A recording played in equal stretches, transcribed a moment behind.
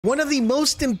One of the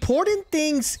most important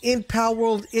things in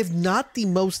Palworld, if not the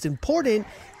most important,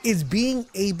 is being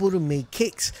able to make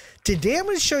cakes. Today I'm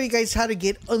going to show you guys how to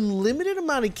get unlimited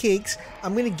amount of cakes.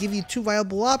 I'm going to give you two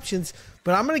viable options,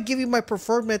 but I'm going to give you my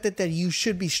preferred method that you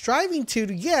should be striving to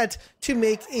get to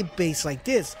make a base like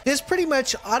this. This pretty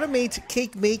much automates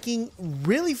cake making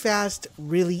really fast,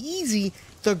 really easy.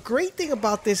 The great thing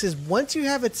about this is once you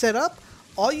have it set up,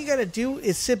 all you gotta do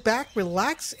is sit back,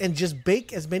 relax, and just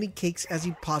bake as many cakes as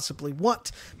you possibly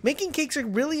want. Making cakes are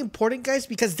really important, guys,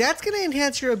 because that's gonna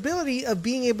enhance your ability of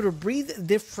being able to breathe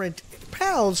different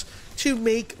pals to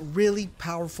make really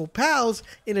powerful pals.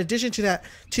 In addition to that,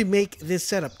 to make this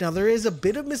setup. Now, there is a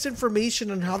bit of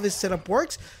misinformation on how this setup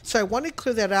works, so I want to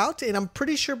clear that out, and I'm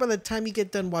pretty sure by the time you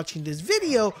get done watching this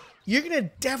video, you're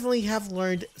gonna definitely have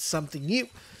learned something new.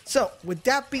 So with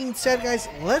that being said, guys,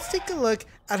 let's take a look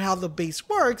at how the base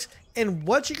works and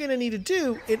what you're going to need to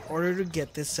do in order to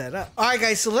get this set up. All right,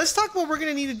 guys, so let's talk about what we're going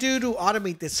to need to do to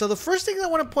automate this. So the first thing I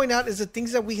want to point out is the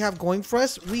things that we have going for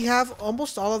us. We have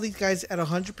almost all of these guys at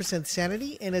 100%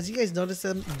 sanity. And as you guys notice,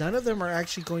 none of them are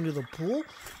actually going to the pool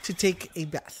to take a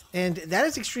bath. And that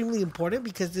is extremely important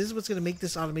because this is what's going to make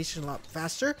this automation a lot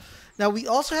faster. Now, we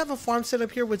also have a farm set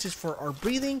up here, which is for our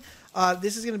breathing.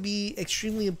 This is going to be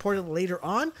extremely important later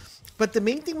on. But the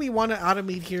main thing we want to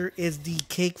automate here is the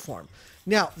cake farm.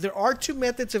 Now, there are two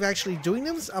methods of actually doing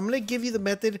this. I'm going to give you the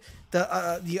method,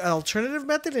 the alternative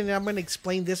method, and I'm going to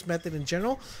explain this method in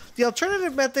general. The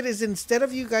alternative method is instead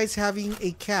of you guys having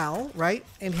a cow, right,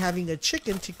 and having a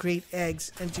chicken to create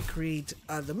eggs and to create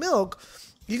the milk,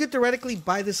 you could theoretically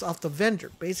buy this off the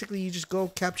vendor. Basically, you just go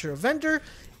capture a vendor,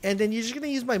 and then you're just going to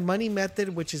use my money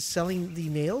method, which is selling the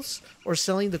nails or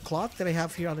selling the cloth that I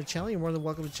have here on the channel. You're more than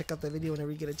welcome to check out that video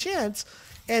whenever you get a chance.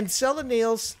 And sell the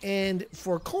nails and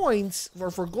for coins,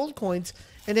 or for gold coins,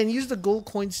 and then use the gold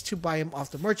coins to buy them off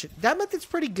the merchant. That method's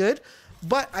pretty good,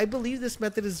 but I believe this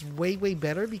method is way, way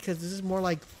better because this is more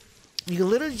like you can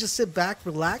literally just sit back,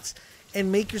 relax,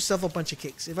 and make yourself a bunch of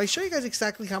cakes. If I show you guys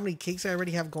exactly how many cakes I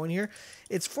already have going here,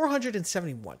 it's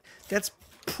 471. That's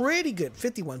pretty good.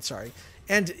 51, sorry.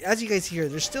 And as you guys hear,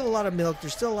 there's still a lot of milk,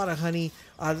 there's still a lot of honey,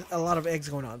 a lot of eggs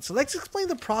going on. So let's explain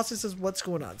the process of what's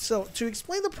going on. So to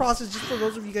explain the process, just for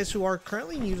those of you guys who are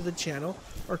currently new to the channel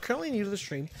or currently new to the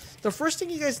stream, the first thing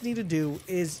you guys need to do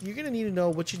is you're going to need to know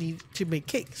what you need to make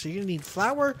cake. So you're going to need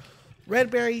flour, red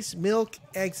berries, milk,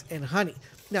 eggs, and honey.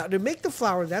 Now, to make the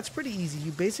flour, that's pretty easy.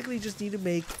 You basically just need to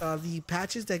make the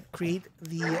patches that create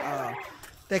the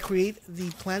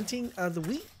planting of the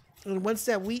wheat. And once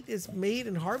that wheat is made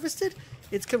and harvested,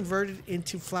 it's converted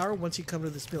into flour once you come to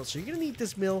this mill. So you're going to need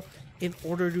this mill in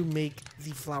order to make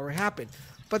the flour happen.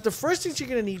 But the first things you're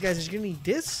going to need, guys, is you're going to need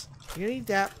this, you're going to need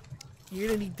that, you're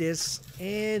going to need this,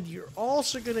 and you're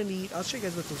also going to need, I'll show you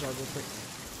guys what those are real quick.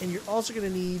 And you're also going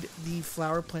to need the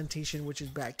flour plantation, which is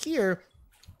back here,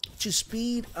 to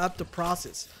speed up the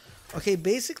process. Okay,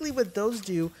 basically what those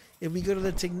do, if we go to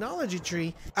the technology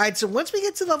tree. All right, so once we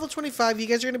get to level 25, you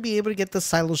guys are going to be able to get the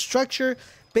silo structure.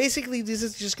 Basically, this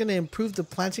is just going to improve the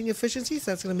planting efficiency.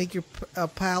 So that's going to make your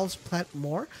pals plant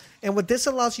more. And what this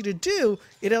allows you to do,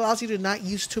 it allows you to not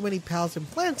use too many pals in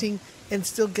planting and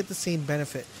still get the same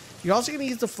benefit. You're also going to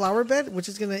use the flower bed, which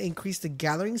is going to increase the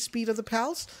gathering speed of the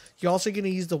pals. You're also going to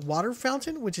use the water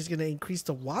fountain, which is going to increase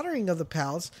the watering of the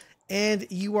pals. And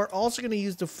you are also going to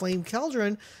use the flame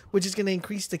cauldron, which is going to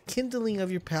increase the kindling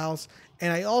of your pals.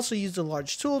 And I also use the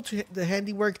large tool to the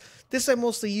handiwork. This I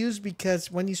mostly use because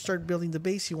when you start building the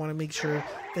base, you want to make sure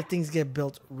that things get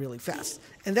built really fast.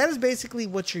 And that is basically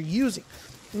what you're using.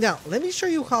 Now, let me show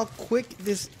you how quick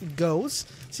this goes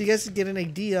so you guys can get an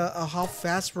idea of how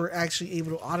fast we're actually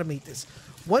able to automate this.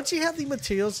 Once you have the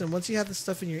materials and once you have the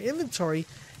stuff in your inventory,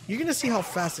 you're going to see how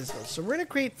fast this goes. So we're going to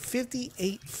create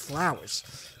 58 flowers.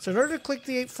 So in order to click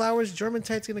the 8 flowers, German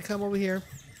Tite's going to come over here.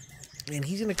 And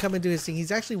he's going to come and do his thing.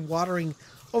 He's actually watering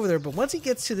over there. But once he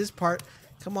gets to this part,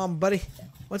 come on, buddy.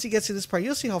 Once he gets to this part,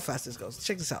 you'll see how fast this goes.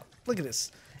 Check this out. Look at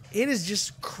this. It is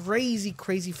just crazy,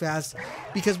 crazy fast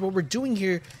because what we're doing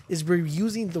here is we're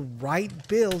using the right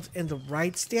build and the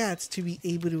right stats to be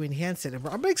able to enhance it. And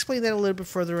I'm going to explain that a little bit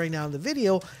further right now in the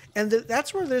video. And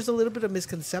that's where there's a little bit of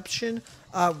misconception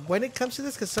when it comes to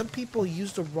this because some people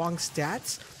use the wrong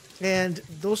stats. And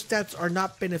those stats are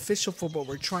not beneficial for what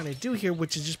we're trying to do here,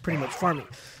 which is just pretty much farming.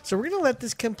 So we're going to let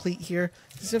this complete here.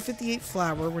 This is a 58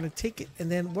 flour. We're going to take it.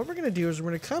 And then what we're going to do is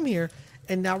we're going to come here.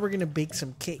 And now we're going to bake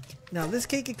some cake. Now this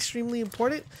cake is extremely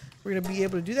important. We're going to be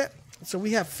able to do that. So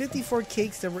we have 54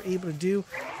 cakes that we're able to do.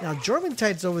 Now German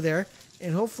Tite's over there.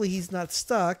 And hopefully he's not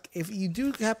stuck. If you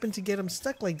do happen to get him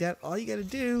stuck like that, all you got to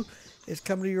do is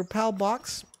come to your pal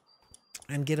box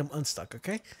and get him unstuck,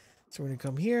 okay? So we're gonna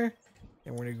come here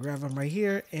and we're gonna grab him right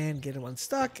here and get him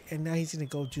unstuck. And now he's gonna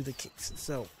go do the cakes.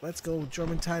 So let's go,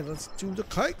 German Tide. Let's do the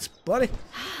cakes, buddy.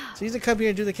 So he's gonna come here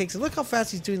and do the cakes. And look how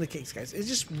fast he's doing the cakes, guys. It's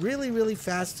just really, really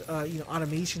fast,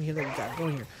 automation here that we got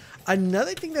going here.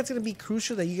 Another thing that's going to be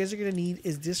crucial that you guys are going to need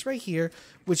is this right here,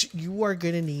 which you are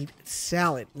going to need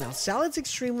salad. Now, salad's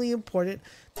extremely important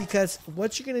because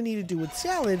what you're going to need to do with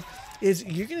salad is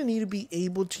you're going to need to be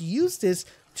able to use this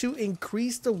to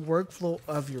increase the workflow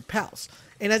of your pals.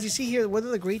 And as you see here, one of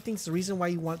the great things, the reason why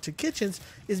you want 2 kitchens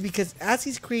is because as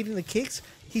he's creating the cakes,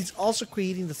 he's also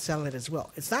creating the salad as well.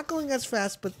 It's not going as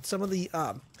fast, but some of the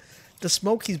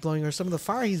smoke he's blowing or some of the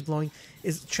fire he's blowing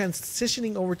is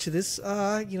transitioning over to this,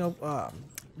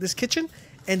 this kitchen,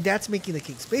 and that's making the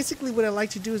cakes. Basically, what I like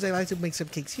to do is I like to make some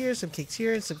cakes here, some cakes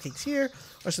here, and some cakes here,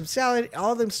 or some salad.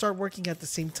 All of them start working at the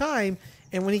same time,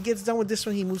 and when he gets done with this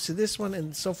one, he moves to this one,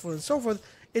 and so forth and so forth.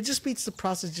 It just speeds the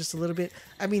process just a little bit.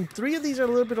 I mean, 3 of these are a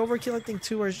little bit overkill. I think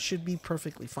 2 should be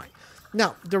perfectly fine.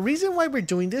 Now, the reason why we're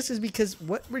doing this is because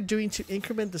what we're doing to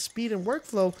increment the speed and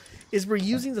workflow is we're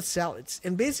using the salads.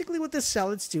 And basically what the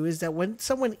salads do is that when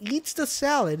someone eats the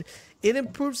salad, it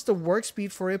improves the work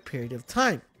speed for a period of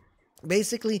time.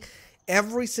 Basically,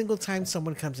 every single time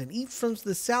someone comes and eats from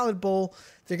the salad bowl,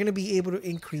 they're going to be able to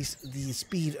increase the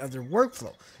speed of their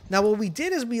workflow. Now, what we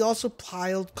did is we also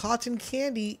piled cotton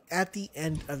candy at the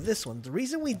end of this one. The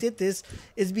reason we did this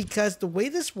is because the way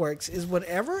this works is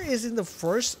whatever is in the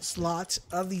first slot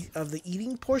of the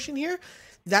eating portion here,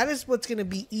 that is what's going to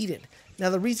be eaten. Now,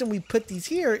 the reason we put these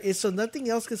here is so nothing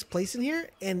else gets placed in here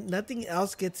and nothing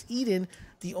else gets eaten.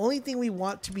 The only thing we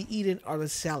want to be eaten are the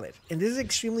salad. And this is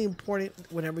extremely important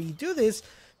whenever you do this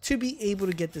to be able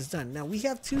to get this done. Now, we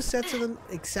have 2 sets of them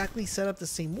exactly set up the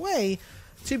same way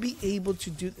to be able to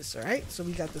do this, all right? So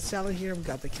we got the salad here, we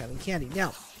got the cotton candy.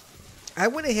 Now, I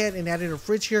went ahead and added a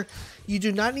fridge here. You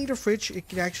do not need a fridge. It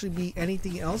can actually be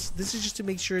anything else. This is just to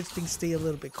make sure things stay a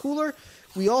little bit cooler.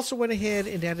 We also went ahead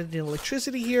and added an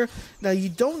electricity here. Now, you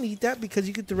don't need that because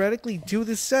you could theoretically do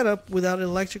this setup without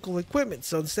electrical equipment.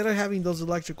 So instead of having those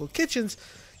electrical kitchens,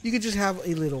 you could just have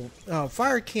a little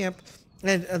fire camp.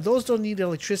 And those don't need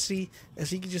electricity. And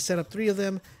so you can just set up 3 of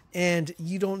them and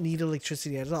you don't need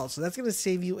electricity at all. So that's going to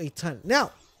save you a ton.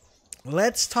 Now,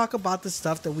 let's talk about the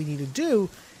stuff that we need to do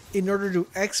in order to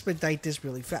expedite this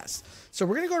really fast. So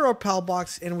we're going to go to our PAL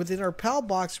box, and within our PAL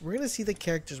box, we're going to see the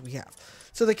characters we have.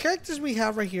 So the characters we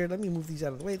have right here, let me move these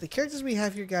out of the way. The characters we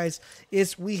have here, guys,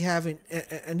 is we have an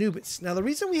Anubis. Now, the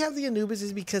reason we have the Anubis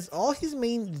is because all his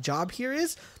main job here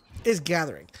is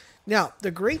gathering. Now,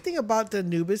 the great thing about the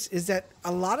Anubis is that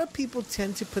a lot of people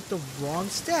tend to put the wrong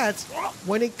stats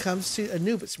when it comes to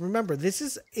Anubis. Remember, this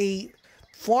is a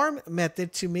farm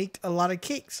method to make a lot of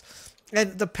cakes.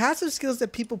 And the passive skills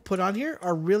that people put on here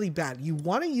are really bad. You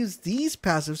want to use these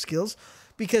passive skills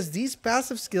because these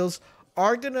passive skills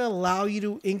are going to allow you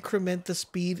to increment the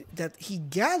speed that he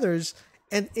gathers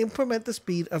and implement the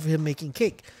speed of him making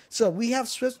cake. So we have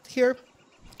Swift here,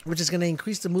 which is going to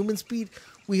increase the movement speed.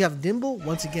 We have Nimble,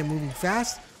 once again moving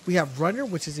fast. We have Runner,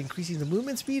 which is increasing the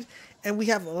movement speed. And we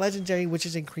have Legendary, which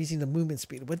is increasing the movement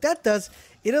speed. What that does,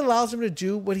 it allows him to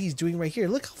do what he's doing right here.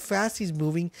 Look how fast he's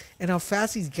moving and how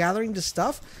fast he's gathering the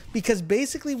stuff. Because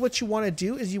basically what you want to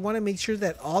do is you want to make sure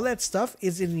that all that stuff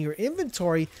is in your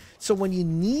inventory. So when you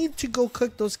need to go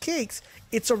cook those cakes,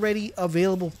 it's already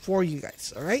available for you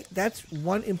guys. All right. That's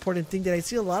one important thing that I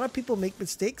see a lot of people make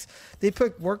mistakes. They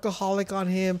put workaholic on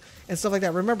him and stuff like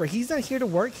that. Remember, he's not here to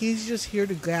work. He's just here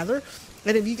to gather.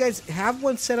 And if you guys have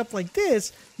one set up like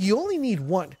this, you only need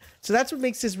 1. So that's what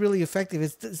makes this really effective.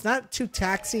 It's not too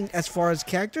taxing as far as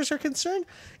characters are concerned.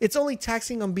 It's only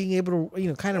taxing on being able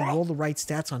to, kind of roll the right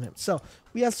stats on him. So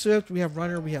we have Swift, we have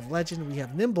Runner, we have Legend, we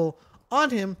have Nimble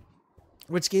on him,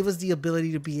 which gave us the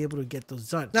ability to be able to get those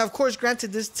done. Now, of course,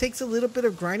 granted, this takes a little bit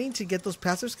of grinding to get those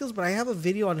passive skills, but I have a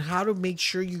video on how to make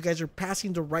sure you guys are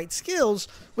passing the right skills,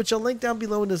 which I'll link down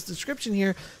below in this description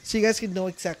here so you guys can know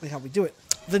exactly how we do it.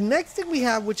 The next thing we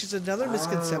have, which is another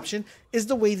misconception, is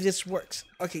the way this works.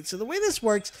 Okay, so the way this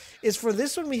works is for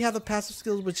this one, we have the passive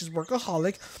skills, which is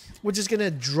Workaholic, which is going to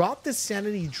drop the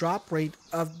sanity drop rate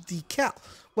of the cow.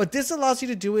 What this allows you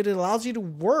to do, it allows you to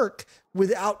work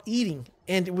without eating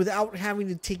and without having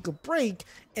to take a break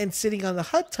and sitting on the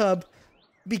hot tub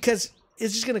because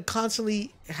it's just going to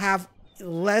constantly have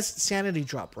less sanity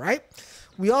drop, right?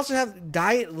 We also have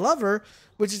Diet Lover,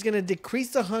 which is going to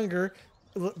decrease the hunger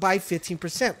by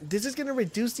 15%. This is going to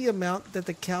reduce the amount that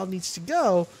the cow needs to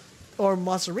go, or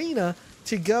Mozzarina,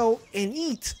 to go and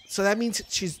eat. So that means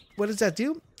what does that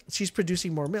do? She's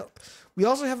producing more milk. We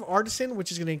also have Artisan,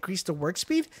 which is going to increase the work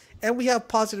speed. And we have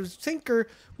Positive Thinker,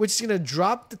 which is going to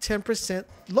drop the 10%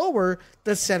 lower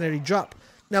the sanity drop.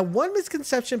 Now, one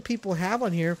misconception people have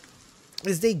on here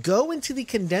is they go into the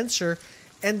condenser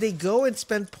and they go and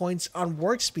spend points on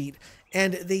work speed.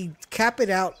 And they cap it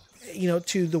out,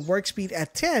 to the work speed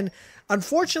at 10.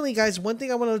 Unfortunately, guys, one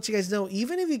thing I want to let you guys know,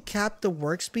 even if you cap the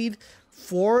work speed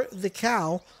for the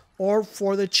cow or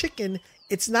for the chicken,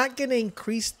 it's not going to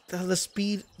increase the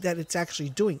speed that it's actually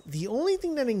doing. The only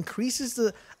thing that increases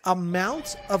the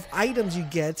amount of items you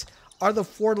get are the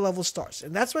 4-level stars.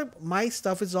 And that's why my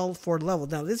stuff is all 4-level.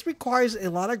 Now, this requires a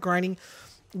lot of grinding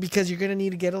because you're going to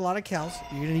need to get a lot of cows.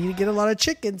 You're going to need to get a lot of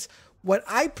chickens. What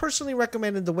I personally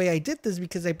recommended, the way I did this,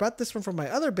 because I brought this one from my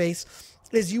other base,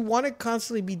 is you want to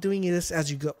constantly be doing this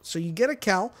as you go. So you get a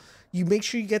cow. You make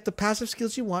sure you get the passive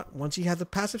skills you want. Once you have the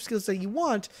passive skills that you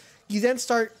want, you then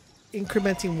start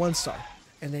incrementing 1 star,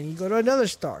 and then you go to another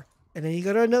star, and then you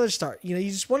go to another star. You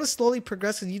just want to slowly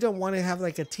progress, and you don't want to have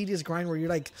like a tedious grind where you're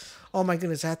like, oh my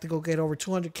goodness, I have to go get over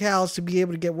 200 cows to be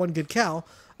able to get 1 good cow.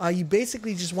 You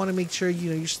basically just want to make sure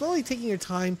you're slowly taking your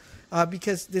time,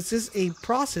 because this is a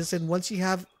process, and once you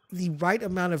have the right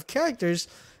amount of characters,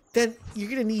 then you're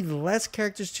going to need less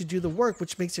characters to do the work,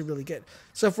 which makes it really good.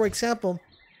 So for example,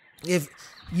 if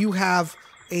you have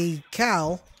a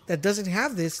cow that doesn't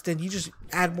have this, then you just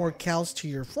add more cows to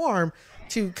your farm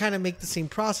to kind of make the same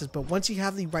process. But once you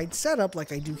have the right setup,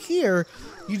 like I do here,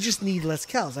 you just need less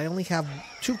cows. I only have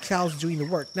 2 cows doing the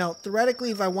work. Now,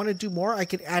 theoretically, if I want to do more, I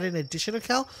could add an additional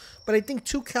cow, but I think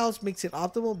 2 cows makes it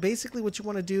optimal. Basically, what you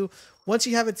want to do, once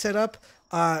you have it set up,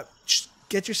 just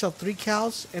get yourself 3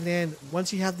 cows, and then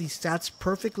once you have these stats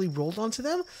perfectly rolled onto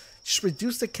them, just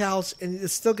reduce the cows, and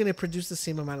it's still going to produce the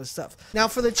same amount of stuff. Now,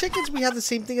 for the chickens, we have the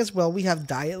same thing as well. We have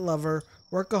Diet Lover,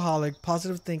 Workaholic,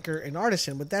 Positive Thinker, and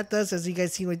Artisan. What that does, as you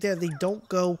guys see right there, they don't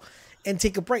go and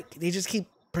take a break. They just keep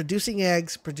producing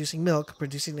eggs, producing milk,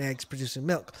 producing eggs, producing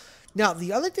milk. Now,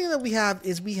 the other thing that we have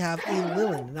is we have a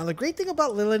Lilin. Now, the great thing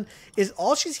about Lilin is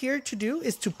all she's here to do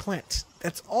is to plant.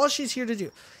 That's all she's here to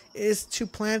do, is to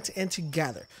plant and to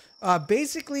gather.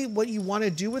 Basically, what you want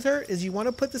to do with her is you want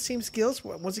to put the same skills.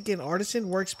 Once again, Artisan,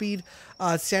 work speed,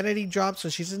 sanity drop, so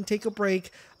she doesn't take a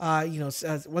break.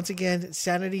 Once again,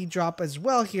 sanity drop as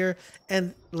well here,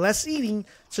 and less eating,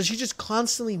 so she's just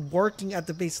constantly working at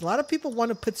the base. A lot of people want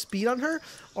to put speed on her,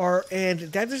 and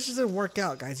that just doesn't work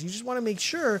out, guys. You just want to make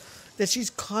sure that she's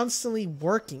constantly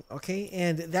working, okay?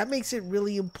 And that makes it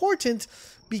really important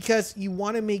because you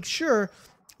want to make sure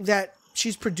that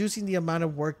she's producing the amount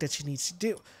of work that she needs to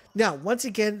do. Now, once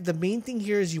again, the main thing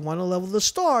here is you want to level the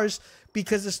stars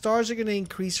because the stars are going to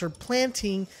increase her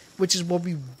planting, which is what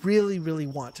we really, really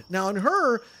want. Now, on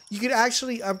her, you could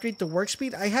actually upgrade the work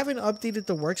speed. I haven't updated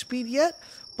the work speed yet,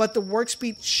 but the work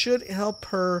speed should help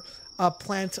her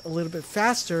plant a little bit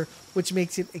faster, which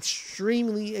makes it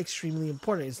extremely, extremely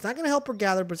important. It's not going to help her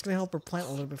gather, but it's going to help her plant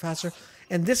a little bit faster.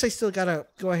 And this, I still got to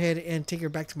go ahead and take her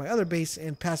back to my other base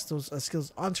and pass those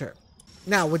skills on to her.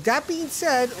 Now, with that being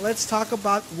said, let's talk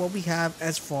about what we have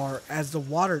as far as the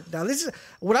water. Now, this is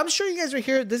what I'm sure you guys are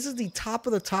here. This is the top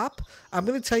of the top. I'm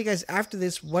going to tell you guys after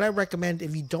this what I recommend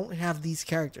if you don't have these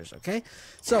characters, okay?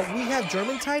 So, we have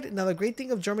Germantide. Now, the great thing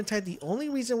of Germantide, the only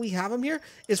reason we have him here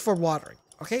is for watering.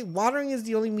 Okay, watering is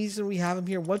the only reason we have him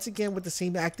here. Once again, with the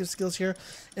same active skills here.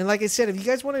 And like I said, if you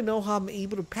guys want to know how I'm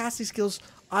able to pass these skills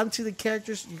onto the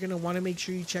characters, you're going to want to make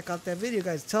sure you check out that video,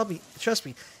 guys. Trust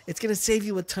me, it's going to save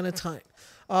you a ton of time.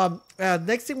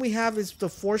 Next thing we have is the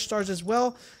 4 stars as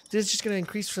well. This is just going to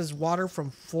increase his water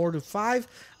from 4 to 5.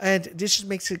 And this just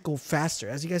makes it go faster.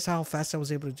 As you guys saw how fast I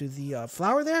was able to do the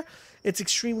flower there. It's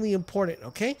extremely important,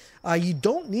 okay? You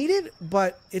don't need it,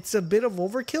 but it's a bit of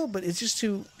overkill. But it's just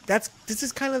this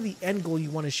is kind of the end goal you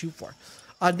want to shoot for.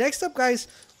 Next up, guys,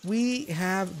 we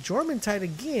have Germantide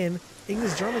again.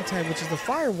 Ignis Germantide, which is the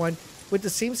fire one, with the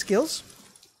same skills.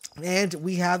 And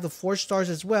we have the 4 stars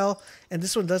as well. And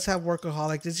this one does have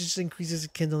Workaholic. This just increases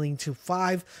kindling to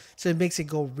 5. So it makes it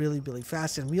go really, really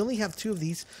fast. And we only have 2 of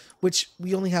these, which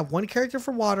we only have 1 character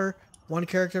for water, 1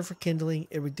 character for kindling.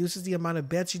 It reduces the amount of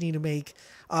beds you need to make,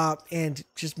 and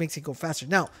just makes it go faster.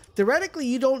 Now, theoretically,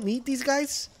 you don't need these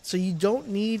guys. So you don't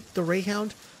need the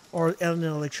Rayhound or an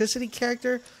electricity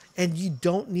character. And you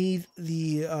don't need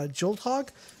the Jolt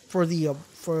Hog for the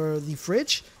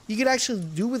fridge. You could actually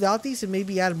do without these and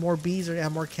maybe add more bees or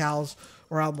add more cows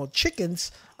or add more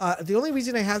chickens. The only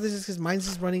reason I have this is because mine's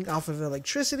is running off of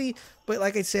electricity. But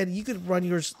like I said, you could run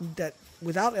yours that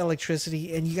without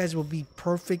electricity, and you guys will be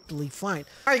perfectly fine.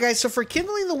 All right, guys, so for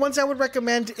kindling, the ones I would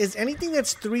recommend is anything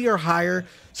that's 3 or higher.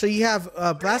 So you have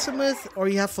Blasemoth, or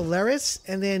you have Phalaris,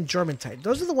 and then Germantide.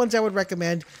 Those are the ones I would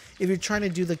recommend if you're trying to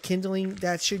do the kindling.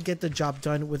 That should get the job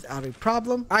done without a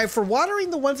problem. All right, for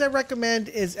watering, the ones I recommend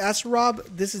is Asarob.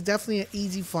 This is definitely an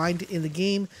easy find in the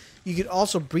game. You could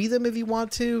also breathe them if you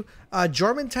want to.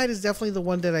 Germantide is definitely the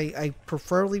one that I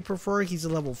prefer. He's a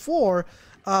level 4.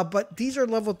 But these are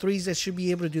level 3s that should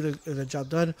be able to do the job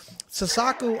done.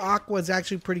 Sasaku Aqua is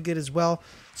actually pretty good as well.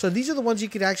 So these are the ones you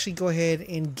could actually go ahead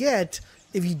and get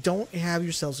if you don't have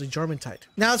yourselves a Germantide.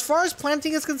 Now, as far as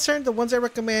planting is concerned, the ones I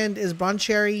recommend is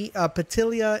Broncherry,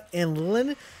 Petilia, and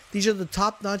Lilin. These are the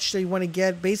top notch that you want to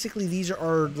get. Basically, these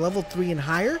are level 3 and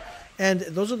higher. And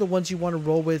those are the ones you want to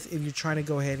roll with if you're trying to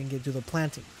go ahead and do the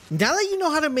planting. Now that you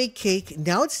know how to make cake,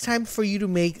 now it's time for you to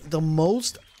make the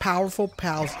most powerful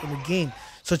pals in the game.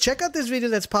 So check out this video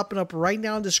that's popping up right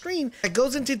now on the screen. It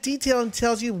goes into detail and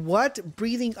tells you what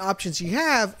breathing options you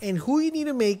have and who you need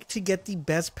to make to get the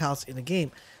best pals in the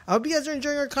game. I hope you guys are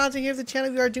enjoying our content here at the channel.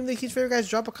 If you are, do me a huge favor, guys,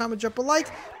 drop a comment, drop a like,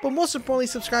 but most importantly,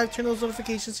 subscribe, turn those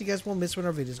notifications so you guys won't miss when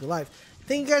our videos go live.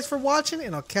 Thank you guys for watching,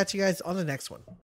 and I'll catch you guys on the next one.